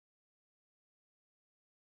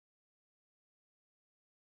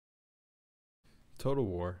Total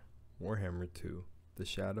War, Warhammer 2, The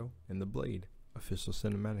Shadow and the Blade, official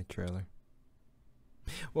cinematic trailer.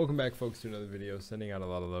 Welcome back, folks, to another video. Sending out a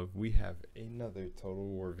lot of love. We have another Total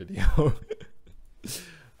War video.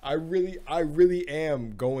 I really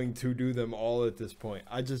am going to do them all at this point.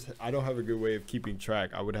 I don't have a good way of keeping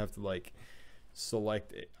track. I would have to like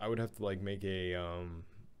select it. I would have to like make a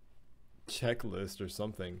checklist or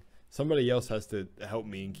something. Somebody else has to help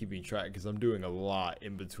me in keeping track because I'm doing a lot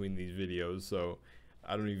in between these videos. So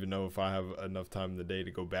I don't even know if I have enough time in the day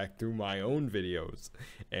to go back through my own videos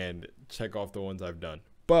and check off the ones I've done.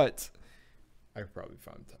 But I could probably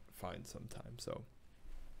find some time. So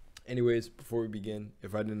anyways, before we begin,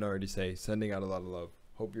 if I didn't already say, sending out a lot of love.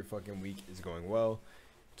 Hope your fucking week is going well.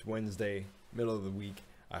 It's Wednesday, middle of the week.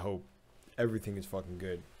 I hope everything is fucking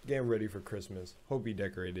good. Getting ready for Christmas. Hope you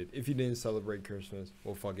decorated. If you didn't celebrate Christmas,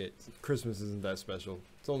 well, fuck it. Christmas isn't that special.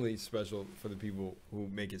 It's only special for the people who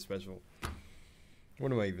make it special.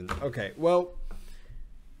 What am I even? Okay, well,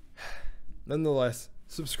 nonetheless,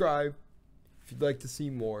 subscribe if you'd like to see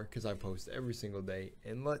more, because I post every single day.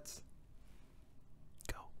 And let's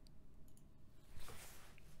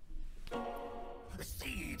go.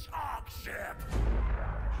 Siege Ark ship.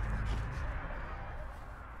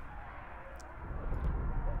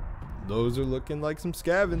 Those are looking like some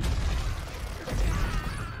scavens.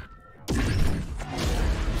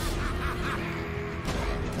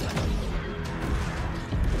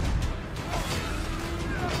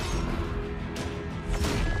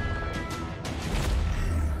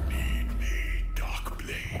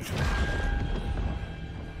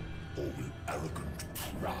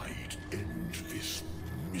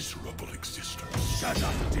 Shut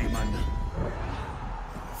up, demon!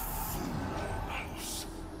 Fool mouse.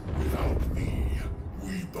 Without me,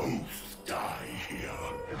 we both die here.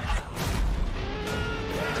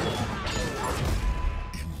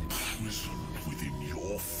 Imprisoned within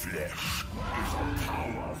your flesh is a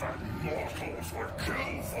power that mortals would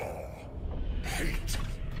kill for. Hate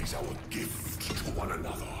is our gift to one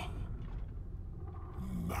another.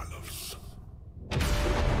 Malice.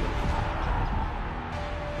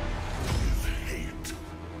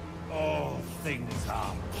 All things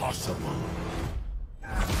are possible.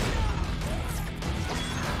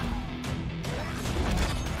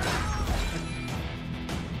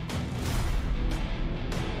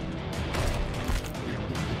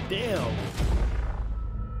 Damn.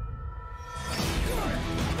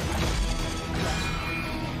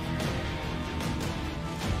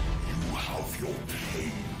 You have your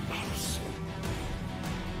pain, mouse.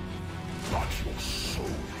 But your soul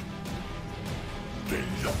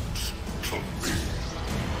belongs to me.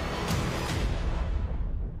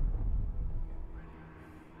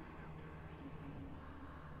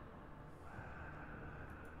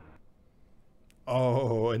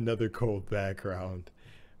 Oh, another cold background.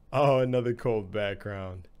 Oh, another cold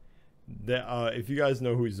background. If you guys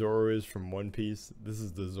know who Zoro is from One Piece, this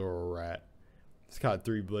is the Zoro rat. It's got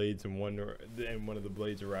 3 blades and one of the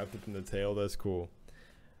blades are wrapped up in the tail. That's cool.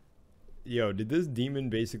 Yo, did this demon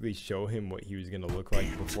basically show him what he was gonna look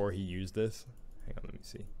like before he used this? Hang on, let me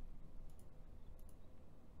see.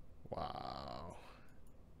 Wow.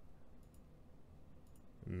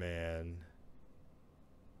 Man.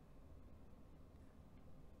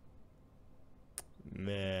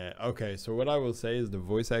 Okay, so what I will say is the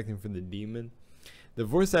voice acting for the demon. The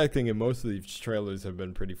voice acting in most of these trailers have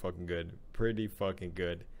been pretty fucking good. Pretty fucking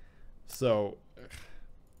good. So,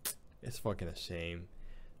 it's fucking a shame.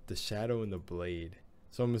 The Shadow and the Blade.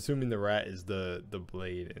 So I'm assuming the rat is the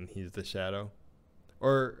blade and he's the shadow.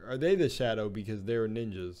 Or are they the shadow because they're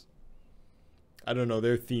ninjas? I don't know.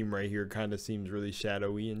 Their theme right here kind of seems really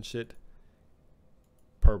shadowy and shit.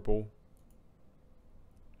 Purple.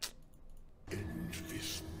 End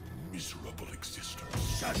this miserable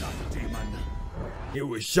existence. Shut up, demon. It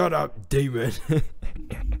was shut up, demon.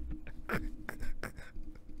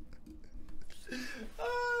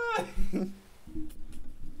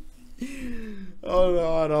 Hold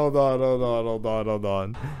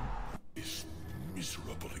on. This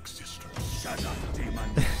miserable existence. Shut up, demon.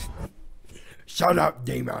 Shut up,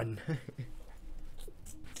 demon.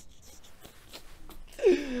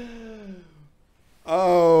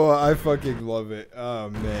 Oh, I fucking love it. Oh,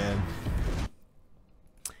 man.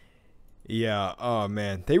 Yeah, oh,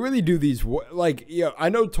 man. They really do these, like, yeah, I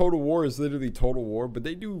know Total War is literally Total War, but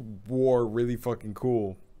they do war really fucking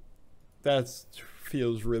cool. That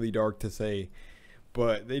feels really dark to say,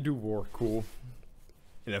 but they do war cool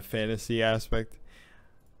in a fantasy aspect.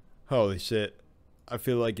 Holy shit. I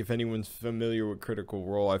feel like if anyone's familiar with Critical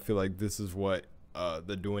Role, I feel like this is what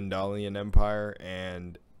the Dwendalian Empire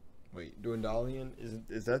and Wait, Dwendalian?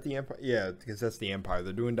 Is that the Empire? Yeah, because that's the Empire.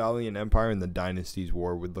 The Dwendalian Empire and the Dynasties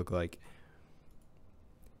War would look like.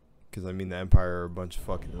 Because, I mean, the Empire are a bunch of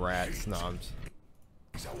fucking rat snobs.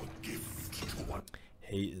 Is our gift to one.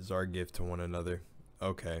 Hate is our gift to one another.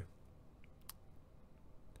 Okay.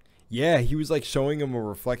 Yeah, he was like showing him a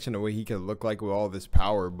reflection of what he could look like with all this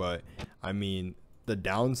power, but I mean, the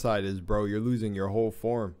downside is, bro, you're losing your whole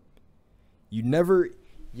form. You never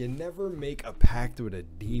make a pact with a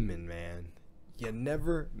demon, man. You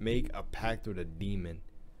never make a pact with a demon.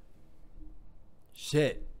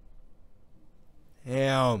 Shit.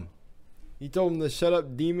 Damn. He told him to shut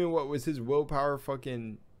up, demon. What was his willpower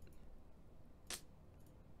fucking...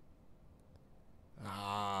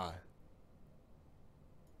 Ah.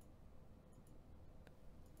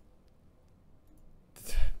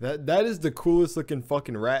 That is the coolest looking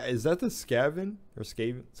fucking rat. Is that the Skaven? Or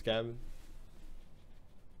Skaven?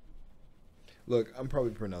 Look, I'm probably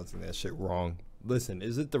pronouncing that shit wrong. Listen,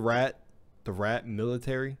 is it the rat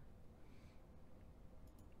military?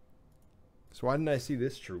 So why didn't I see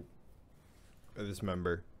this troop? Or this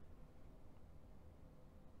member?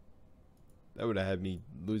 That would have had me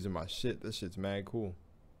losing my shit. That shit's mad cool.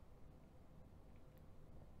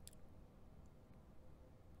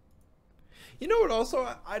 You know what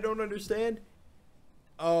also I don't understand?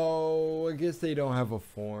 Oh, I guess they don't have a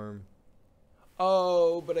form.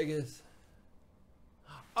 Oh, but I guess...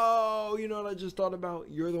 Oh, you know what I just thought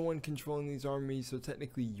about? You're the one controlling these armies, so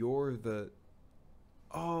technically you're the...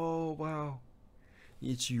 Oh, wow.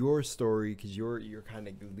 It's your story, because you're kind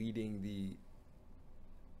of leading the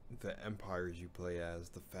empires you play as,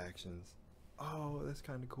 the factions. Oh, that's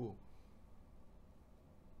kind of cool.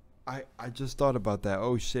 I just thought about that.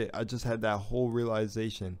 Oh shit, I just had that whole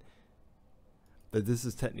realization that this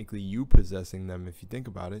is technically you possessing them if you think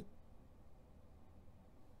about it.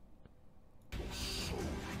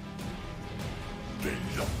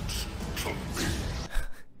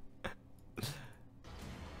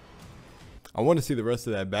 I want to see the rest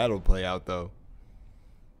of that battle play out though.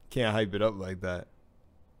 Can't hype it up like that.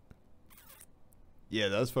 Yeah,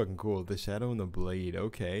 that's fucking cool. The shadow and the blade,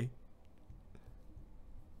 okay.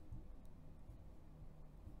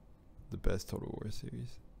 The best Total War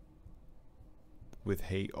series. With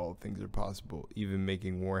hate, all things are possible. Even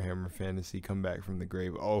making Warhammer Fantasy come back from the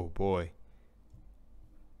grave. Oh boy.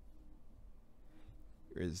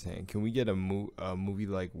 Raise his hand. Can we get a movie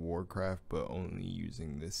like Warcraft, but only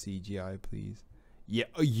using the CGI, please? Yeah,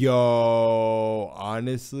 yo,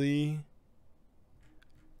 honestly,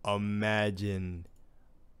 imagine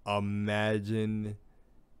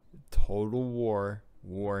Total War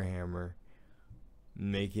Warhammer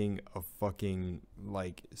making a fucking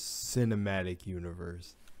like cinematic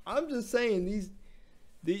universe. I'm just saying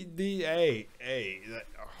hey,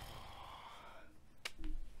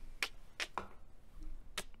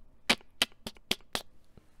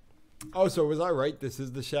 oh, so was I right? This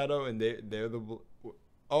is the shadow and they're the...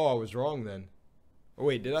 Oh, I was wrong then. Oh,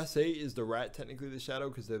 wait, did I say is the rat technically the shadow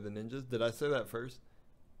because they're the ninjas? Did I say that first?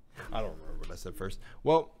 I don't remember what I said first.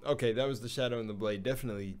 Well, okay, that was the shadow and the blade.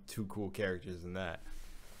 Definitely two cool characters in that.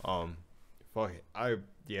 Fuck it.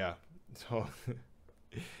 Yeah. So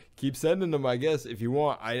keep sending them, I guess, if you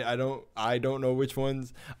want. I don't know which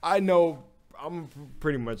ones. I'm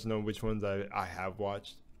pretty much know which ones I have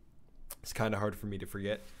watched. It's kind of hard for me to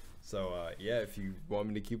forget. So, yeah, if you want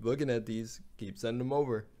me to keep looking at these, keep sending them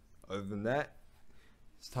over. Other than that,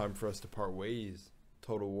 it's time for us to part ways.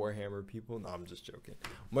 Total Warhammer people. No, I'm just joking.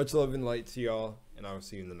 Much love and light to y'all, and I will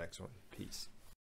see you in the next one. Peace.